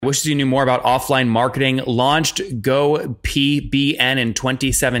Wishes you knew more about offline marketing. Launched GoPBN in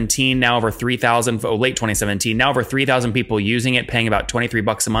 2017. Now over 3,000, late 2017. Now over 3,000 people using it, paying about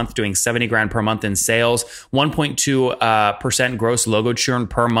 $23 a month, doing 70 grand per month in sales, 1.2% gross logo churn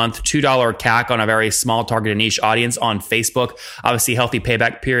per month, $2 CAC on a very small targeted niche audience on Facebook. Obviously, healthy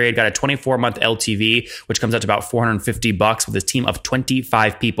payback period. Got a 24-month LTV, which comes out to about $450 with a team of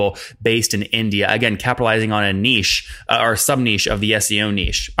 25 people based in India. Again, capitalizing on a niche or sub niche of the SEO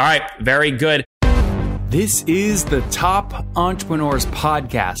niche. All right, very good. This is the Top Entrepreneurs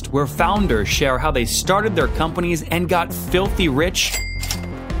Podcast, where founders share how they started their companies and got filthy rich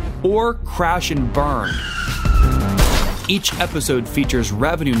or crash and burn. Each episode features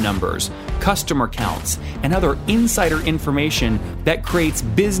revenue numbers, customer counts, and other insider information that creates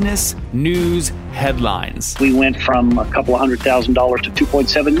business news headlines. We went from a couple of $100,000 to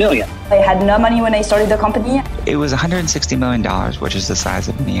 $2.7 million. I had no money when I started the company. It was $160 million, which is the size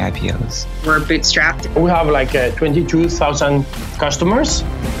of many IPOs. We're bootstrapped. We have like 22,000 customers.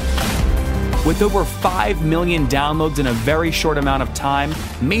 With over 5 million downloads in a very short amount of time,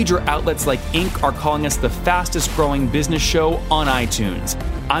 major outlets like Inc. are calling us the fastest growing business show on iTunes.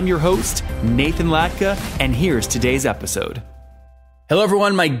 I'm your host, Nathan Latka, and here's today's episode. Hello,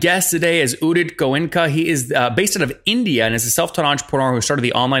 everyone. My guest today is Udit Goenka. He is based out of India and is a self-taught entrepreneur who started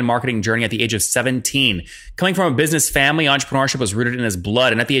the online marketing journey at the age of 17. Coming from a business family, entrepreneurship was rooted in his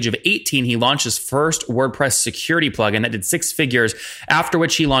blood. And at the age of 18, he launched his first WordPress security plugin that did 6 figures, after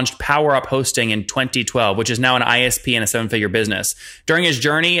which he launched PowerUp Hosting in 2012, which is now an ISP and a 7-figure business. During his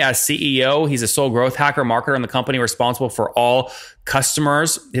journey as CEO, he's a sole growth hacker marketer in the company responsible for all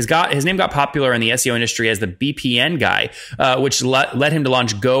customers. His name got popular in the SEO industry as the BPN guy, which led him to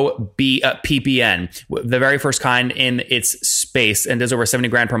launch GoPBN, the very first kind in its space, and does over 70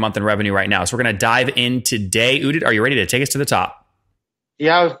 grand per month in revenue right now. So we're going to dive in today. Udit, are you ready to take us to the top?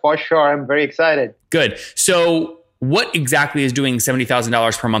 Yeah, for sure. I'm very excited. Good. So what exactly is doing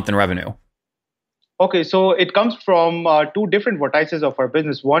 $70,000 per month in revenue? Okay, so it comes from 2 different vertices of our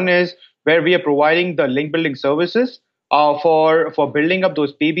business. One is where we are providing the link building services for building up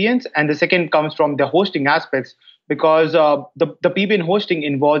those PBNs, and the second comes from the hosting aspects, because the PBN hosting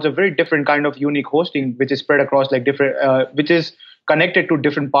involves a very different kind of unique hosting, which is spread across like different, which is connected to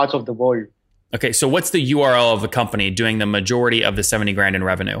different parts of the world. Okay, so what's the URL of the company doing the majority of the 70 grand in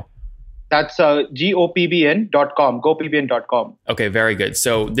revenue? That's GoPBN.com, GoPBN.com. Okay, very good.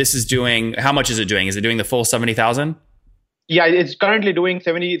 So this is doing, how much is it doing? Is it doing the full 70,000? Yeah, it's currently doing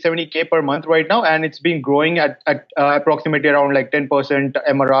 70K per month right now, and it's been growing at approximately around like 10%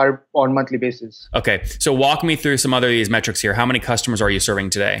 MRR on monthly basis. Okay, so walk me through some other of these metrics here. How many customers are you serving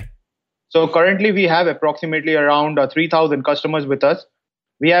today? So currently we have approximately around 3,000 customers with us.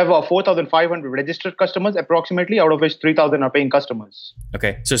 We have 4,500 registered customers approximately, out of which 3,000 are paying customers.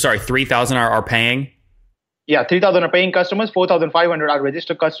 Okay, so sorry, 3,000 are paying? Yeah, 3,000 are paying customers, 4,500 are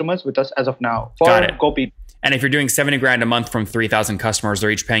registered customers with us as of now for GoPBN. And if you're doing 70 grand a month from 3,000 customers, they're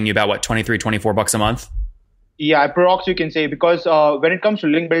each paying you about what, $24 a month? Yeah, approx you can say, because when it comes to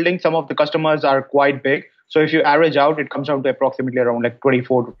link building, some of the customers are quite big. So if you average out, it comes out to approximately around like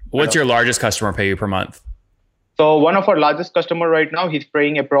 24. What's your largest customer pay you per month? So one of our largest customer right now, he's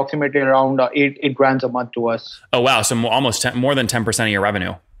paying approximately around 8 grand a month to us. Oh, wow. So almost more than 10% of your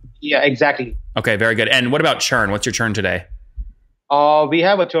revenue. Yeah, exactly. Okay, very good. And what about churn? What's your churn today? We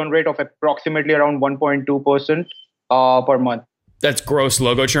have a churn rate of approximately around 1.2% per month. That's gross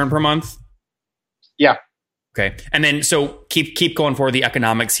logo churn per month? Yeah. Okay. And then, so keep going for the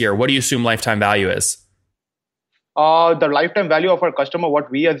economics here. What do you assume lifetime value is? The lifetime value of our customer,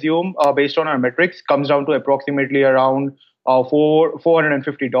 what we assume based on our metrics, comes down to approximately around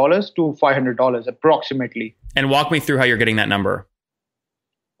 $450 to $500 approximately. And walk me through how you're getting that number.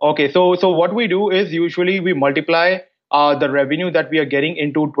 Okay. So what we do is usually we multiply the revenue that we are getting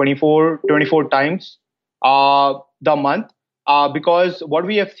into 24 times the month, because what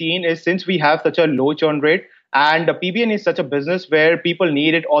we have seen is, since we have such a low churn rate, and the PBN is such a business where people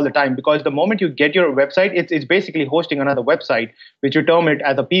need it all the time, because the moment you get your website, it's basically hosting another website, which you term it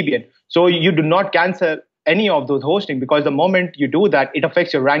as a PBN. So you do not cancel any of those hosting, because the moment you do that, it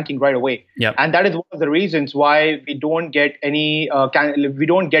affects your ranking right away. Yep. And that is one of the reasons why we don't get we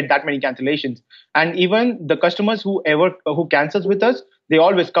don't get that many cancellations. And even the customers who cancels with us, they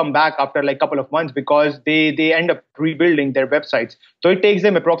always come back after like a couple of months, because they end up rebuilding their websites. So it takes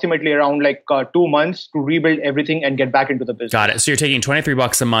them approximately around like 2 months to rebuild everything and get back into the business. Got it. So you're taking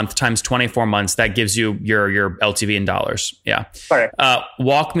 $23 a month times 24 months. That gives you your LTV in dollars. Yeah. Correct.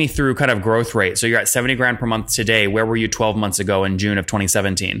 Walk me through kind of growth rate. So you're at 70 grand per month today. Where were you 12 months ago in June of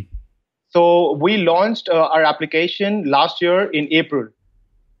 2017? So we launched our application last year in April.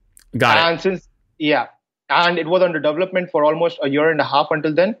 Got it. And it was under development for almost a year and a half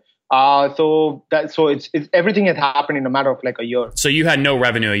until then. So it's everything has happened in a matter of like a year. So you had no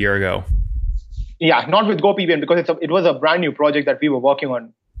revenue a year ago. Yeah, not with GoPBN because it was a brand new project that we were working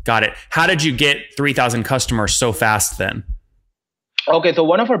on. Got it. How did you get 3,000 customers so fast then? Okay, so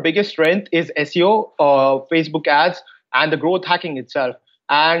one of our biggest strengths is SEO, Facebook ads, and the growth hacking itself.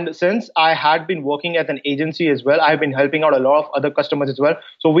 And since I had been working at an agency as well, I've been helping out a lot of other customers as well.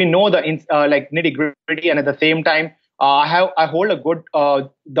 So we know the nitty gritty, and at the same time, I hold a good.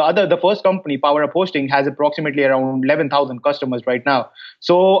 The first company, Power Up Hosting, has approximately around 11,000 customers right now.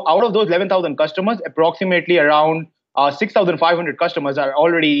 So out of those 11,000 customers, approximately around 6,500 customers are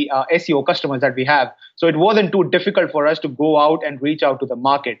already SEO customers that we have. So it wasn't too difficult for us to go out and reach out to the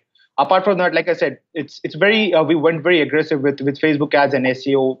market. Apart from that, like I said, it's very we went very aggressive with Facebook ads and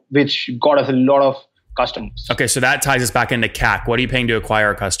SEO, which got us a lot of customers. Okay, so that ties us back into CAC. What are you paying to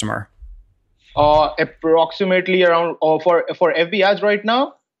acquire a customer? Approximately around for FB ads right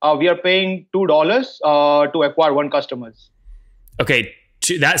now, we are paying $2 to acquire one customer. Okay,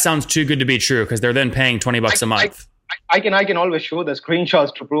 that sounds too good to be true because they're then paying $20 a month. I can always show the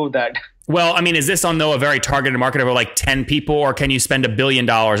screenshots to prove that. Well, I mean, is this on a very targeted market of like 10 people, or can you spend $1 billion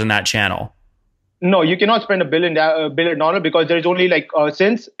in that channel? No, you cannot spend $1 billion because there is only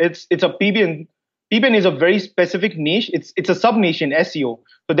since it's a PBN. PBN is a very specific niche. It's a sub niche in SEO.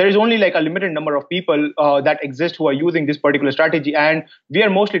 So there is only like a limited number of people that exist who are using this particular strategy, and we are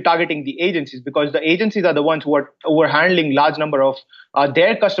mostly targeting the agencies because the agencies are the ones who are handling large number of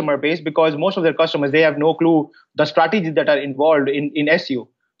their customer base, because most of their customers, they have no clue the strategies that are involved in SEO.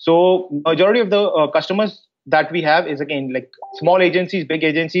 So majority of the customers that we have is again like small agencies, big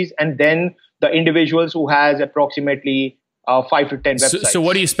agencies, and then the individuals who has approximately 5 to 10 websites. So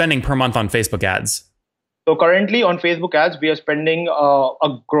what are you spending per month on Facebook ads? So currently on Facebook ads, we are spending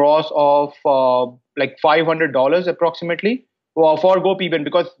a gross of like $500 approximately for GoPBN,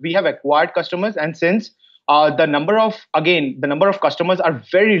 because we have acquired customers, and since the number of customers are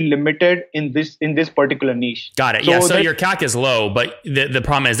very limited in this particular niche. Got it. So your CAC is low, but the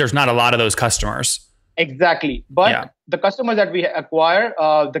problem is there's not a lot of those customers. Exactly. But the customers that we acquire,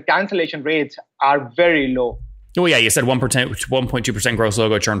 the cancellation rates are very low. Oh yeah, you said 1.2% gross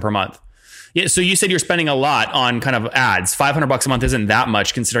logo churn per month. Yeah, so you said you're spending a lot on kind of ads. $500 a month isn't that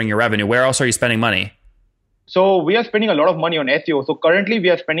much considering your revenue. Where else are you spending money? So we are spending a lot of money on SEO. So currently we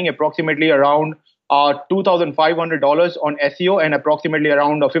are spending approximately around $2,500 on SEO and approximately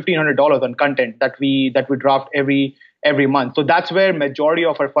around $1,500 on content that we draft every month. So that's where majority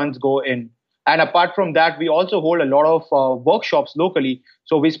of our funds go in. And apart from that, we also hold a lot of workshops locally.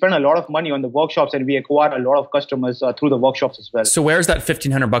 So we spend a lot of money on the workshops, and we acquire a lot of customers through the workshops as well. So where's that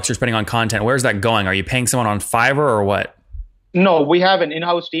 $1,500 you're spending on content? Where's that going? Are you paying someone on Fiverr or what? No, we have an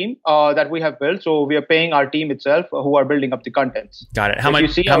in-house team that we have built. So we are paying our team itself who are building up the contents. Got it. How many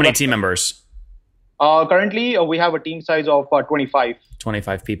team members? Currently, we have a team size of 25.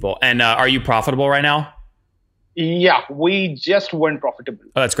 25 people. And are you profitable right now? Yeah, we just weren't profitable.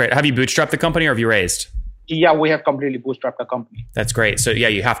 Oh, that's great. Have you bootstrapped the company or have you raised? Yeah, we have completely bootstrapped the company. That's great. So yeah,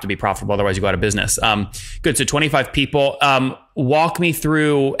 you have to be profitable. Otherwise you go out of business. Good. So 25 people. Walk me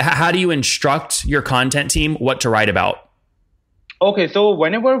through, how do you instruct your content team what to write about? Okay. So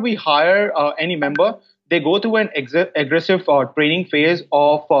whenever we hire any member, they go through an aggressive training phase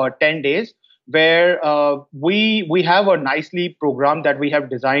of 10 days where we have a nicely program that we have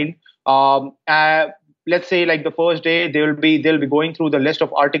designed. Let's say like the first day they'll be going through the list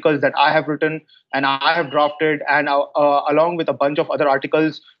of articles that I have written and I have drafted, and along with a bunch of other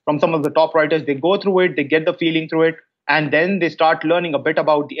articles from some of the top writers. They go through it, they get the feeling through it, and then they start learning a bit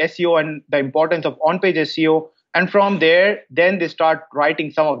about the SEO and the importance of on-page SEO. And from there, then they start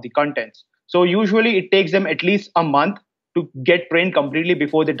writing some of the contents. So usually it takes them at least a month to get trained completely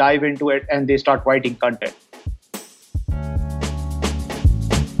before they dive into it and they start writing content.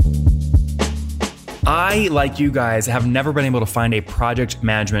 I, like you guys, have never been able to find a project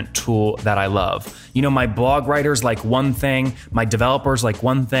management tool that I love. You know, my blog writers like one thing, my developers like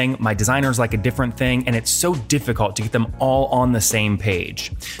one thing, my designers like a different thing, and it's so difficult to get them all on the same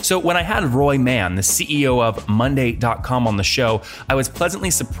page. So when I had Roy Mann, the CEO of Monday.com, on the show, I was pleasantly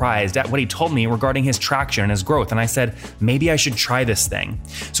surprised at what he told me regarding his traction and his growth, and I said, maybe I should try this thing.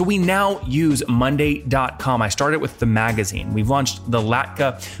 So we now use Monday.com. I started with the magazine. We've launched the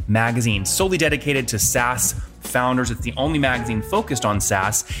Latka magazine, solely dedicated to SaaS founders. It's the only magazine focused on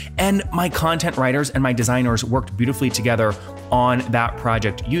SaaS, and my content writers and my designers worked beautifully together on that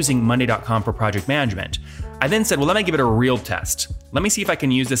project using Monday.com for project management. I then said, well, let me give it a real test. Let me see if I can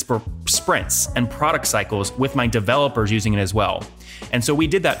use this for sprints and product cycles with my developers using it as well. And so we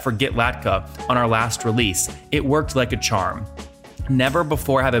did that for GitLatka on our last release. It worked like a charm. Never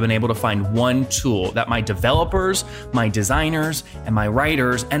before have I been able to find one tool that my developers, my designers, and my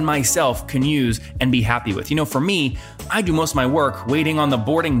writers and myself can use and be happy with. You know, for me, I do most of my work waiting on the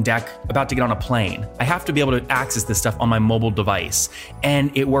boarding deck about to get on a plane. I have to be able to access this stuff on my mobile device,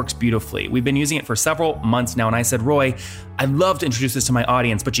 and it works beautifully. We've been using it for several months now, and I said, Roy, I'd love to introduce this to my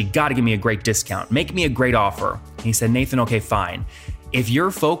audience, but you gotta give me a great discount. Make me a great offer. And he said, Nathan, okay, fine. If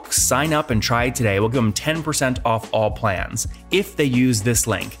your folks sign up and try it today, we'll give them 10% off all plans if they use this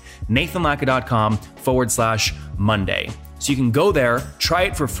link, nathanlatka.com/Monday. So you can go there, try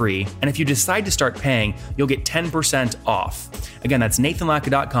it for free, and if you decide to start paying, you'll get 10% off. Again, that's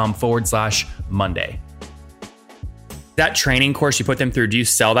nathanlatka.com/Monday. That training course you put them through, do you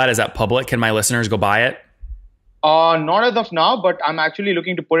sell that? Is that public? Can my listeners go buy it? Not as of now, but I'm actually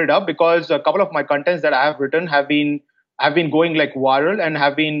looking to put it up because a couple of my contents that I have written have been going like viral and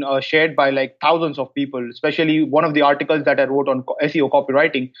have been shared by like thousands of people, especially one of the articles that I wrote on SEO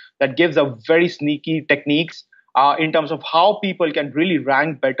copywriting that gives a very sneaky techniques in terms of how people can really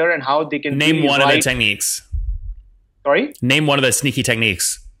rank better and how they can name really one of the techniques. Sorry? Name one of the sneaky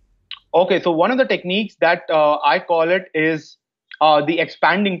techniques. Okay, so one of the techniques that I call it is the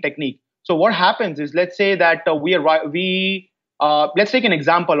expanding technique. So what happens is, let's say that let's take an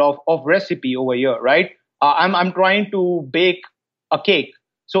example of recipe over here, right? I'm trying to bake a cake.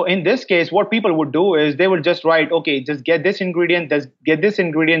 So in this case, what people would do is they would just write, okay, just get this ingredient, get this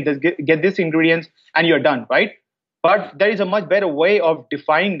ingredient, get this ingredients, and you're done, right? But there is a much better way of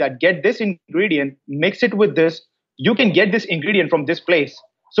defining that. Get this ingredient, mix it with this. You can get this ingredient from this place.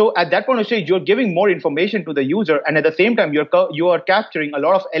 So at that point of stage, you're giving more information to the user, and at the same time, you are capturing a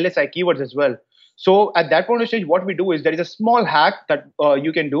lot of LSI keywords as well. So at that point of stage, what we do is there is a small hack that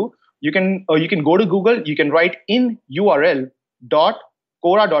you can do. You can go to Google. You can write in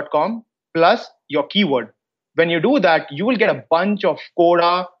url.quora.com plus your keyword. When you do that, you will get a bunch of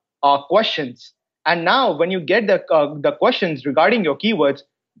Quora questions. And now, when you get the questions regarding your keywords,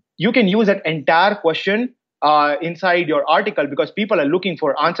 you can use that entire question inside your article because people are looking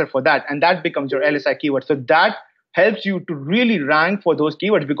for answer for that, and that becomes your LSI keyword. So that helps you to really rank for those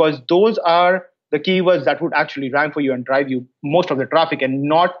keywords because those are the keywords that would actually rank for you and drive you most of the traffic, and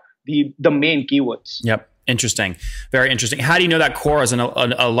not the main keywords. Yep. Interesting. Very interesting. How do you know that Quora is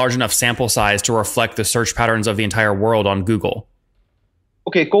a large enough sample size to reflect the search patterns of the entire world on Google?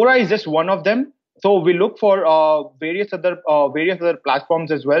 Okay, Quora is just one of them. So we look for various other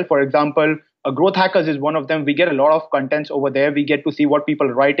platforms as well. For example, Growth Hackers is one of them. We get a lot of contents over there. We get to see what people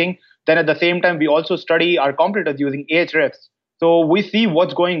are writing. Then at the same time, we also study our competitors using Ahrefs. So we see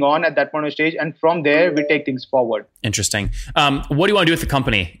what's going on at that point of stage, and from there we take things forward. Interesting. What do you want to do with the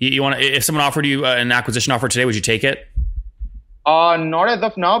company? You want to, if someone offered you an acquisition offer today, would you take it? Not as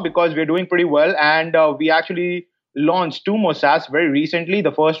of now because we're doing pretty well, and we actually launched 2 more SaaS very recently.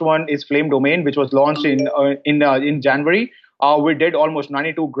 The first one is Flame Domain, which was launched in January. We did almost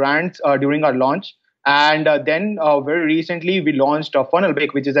 92 grants during our launch, and then very recently we launched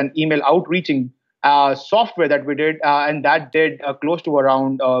Funnelbake, which is an email outreaching software that we did, and that did close to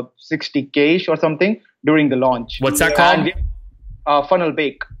around 60K or something during the launch. What's that called?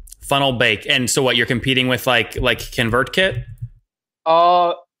 Funnelbake. Funnelbake. And so what, you're competing with like ConvertKit?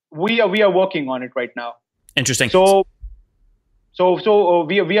 We are working on it right now. Interesting. So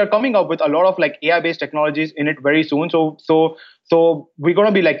we are coming up with a lot of like AI-based technologies in it very soon. So we're going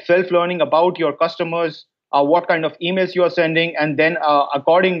to be like self-learning about your customers, what kind of emails you are sending, and then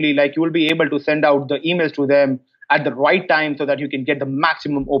accordingly, like you will be able to send out the emails to them at the right time so that you can get the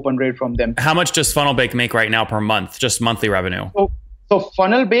maximum open rate from them. How much does Funnelbake make right now per month, just monthly revenue? So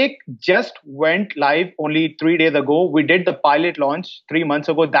Funnelbake just went live only 3 days ago. We did the pilot launch 3 months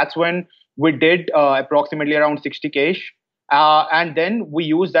ago. That's when we did approximately around 60K. And then we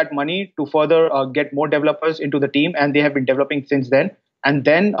used that money to further get more developers into the team, and they have been developing since then. And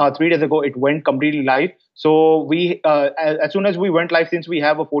then 3 days ago, it went completely live. So we, as soon as we went live, since we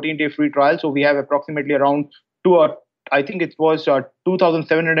have a 14-day free trial, so we have approximately around I think it was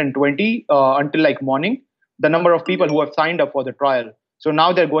 2,720 until like morning, the number of people who have signed up for the trial. So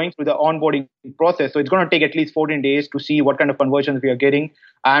now they're going through the onboarding process. So it's going to take at least 14 days to see what kind of conversions we are getting.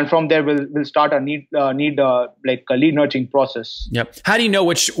 And from there, we'll start a lead nurturing process. Yep. How do you know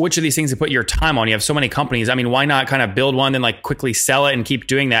which of these things to put your time on? You have so many companies. I mean, why not kind of build one, then like quickly sell it and keep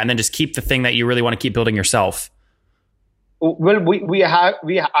doing that, and then just keep the thing that you really want to keep building yourself? Well,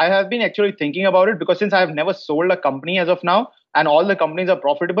 I have been actually thinking about it because since I have never sold a company as of now, and all the companies are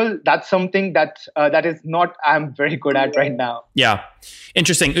profitable, that's something that is not I'm very good at right now. Yeah.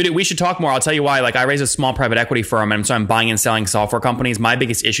 Interesting. Udit, we should talk more. I'll tell you why. Like, I raise a small private equity firm, and so I'm buying and selling software companies. My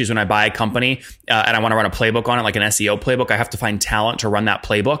biggest issue is when I buy a company and I want to run a playbook on it, like an SEO playbook, I have to find talent to run that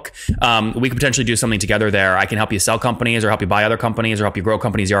playbook. We could potentially do something together there. I can help you sell companies or help you buy other companies or help you grow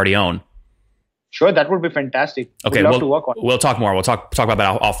companies you already own. Sure, that would be fantastic. Okay, we'd love to work on it. We'll talk more. We'll talk about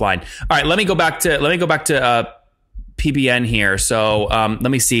that offline. All right, let me go back to PBN here. So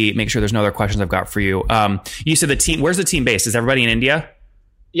let me see, make sure there's no other questions I've got for you. You said the team. Where's the team based? Is everybody in India?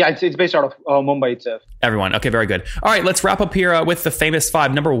 Yeah, it's based out of Mumbai itself. Everyone. Okay, very good. All right, let's wrap up here with the famous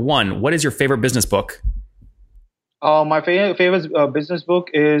 5. Number 1, what is your favorite business book? My favorite business book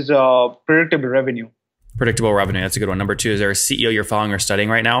is Predictable Revenue. Predictable Revenue. That's a good one. Number 2, is there a CEO you're following or studying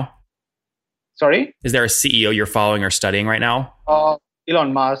right now? Sorry? Is there a CEO you're following or studying right now?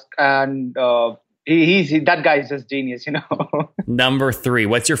 Elon Musk, and he's that guy is just genius, you know. Number 3,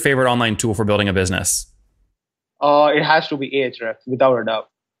 what's your favorite online tool for building a business? It has to be Ahrefs, without a doubt.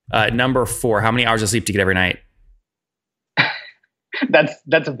 Number 4, how many hours of sleep do you get every night?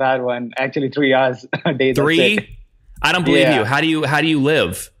 That's a bad one. Actually, 3 hours a day. 3? I don't believe you. How do you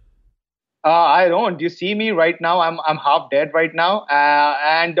live? I don't. You see me right now. I'm half dead right now,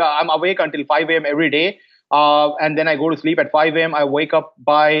 and I'm awake until 5 a.m. every day. And then I go to sleep at 5 a.m. I wake up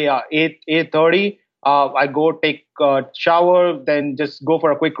by 8:30. I go take a shower, then just go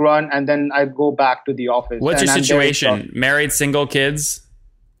for a quick run, and then I go back to the office. What's your situation? Married, single, kids?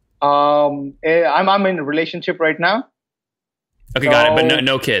 I'm in a relationship right now. Okay, got it. But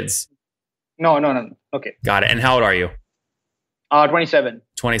no kids. No. Okay. Got it. And how old are you? 27.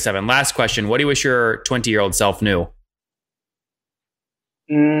 27. Last question. What do you wish your 20-year-old self knew?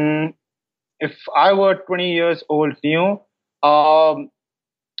 If I were 20 years old new, I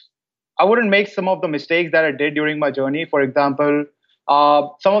wouldn't make some of the mistakes that I did during my journey. For example,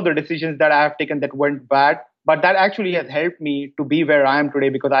 some of the decisions that I have taken that went bad, but that actually has helped me to be where I am today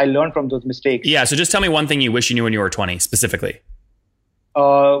because I learned from those mistakes. Yeah. So just tell me one thing you wish you knew when you were 20 specifically.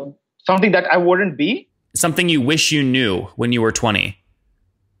 Something that I wouldn't be. Something you wish you knew when you were 20.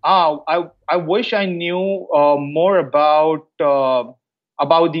 I wish I knew more about the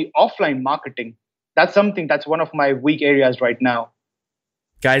offline marketing. That's one of my weak areas right now.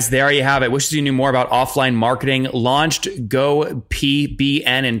 Guys, there you have it. Wishes you knew more about offline marketing. Launched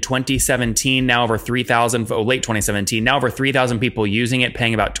GoPBN in 2017. Now over 3,000, late 2017. Now over 3,000 people using it,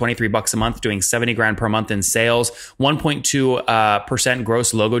 paying about $23 a month, doing 70 grand per month in sales, 1.2%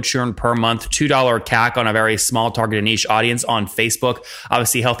 gross logo churn per month, $2 CAC on a very small targeted niche audience on Facebook.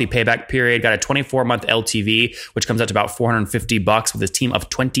 Obviously, healthy payback period. Got a 24-month LTV, which comes out to about $450 with a team of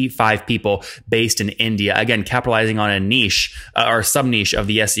 25 people based in India. Again, capitalizing on a niche or sub niche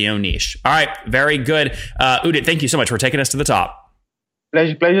of the SEO niche. All right. Very good. Udit, thank you so much for taking us to the top.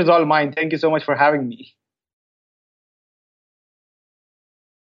 Pleasure's all mine. Thank you so much for having me.